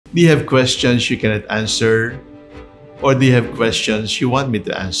Do you have questions you cannot answer? Or do you have questions you want me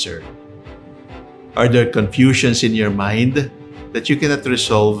to answer? Are there confusions in your mind that you cannot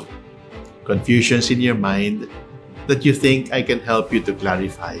resolve? Confusions in your mind that you think I can help you to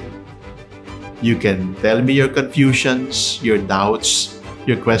clarify? You can tell me your confusions, your doubts,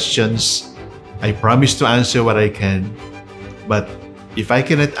 your questions. I promise to answer what I can. But if I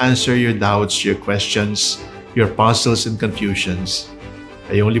cannot answer your doubts, your questions, your puzzles and confusions,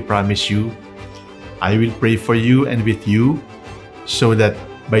 I only promise you, I will pray for you and with you so that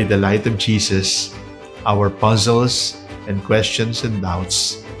by the light of Jesus, our puzzles and questions and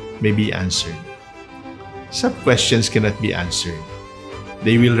doubts may be answered. Some questions cannot be answered.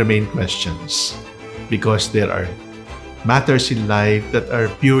 They will remain questions because there are matters in life that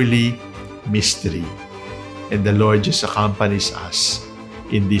are purely mystery. And the Lord just accompanies us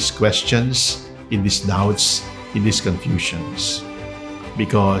in these questions, in these doubts, in these confusions.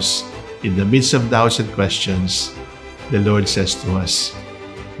 Because in the midst of doubts and questions, the Lord says to us,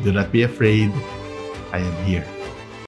 "Do not be afraid, I am here."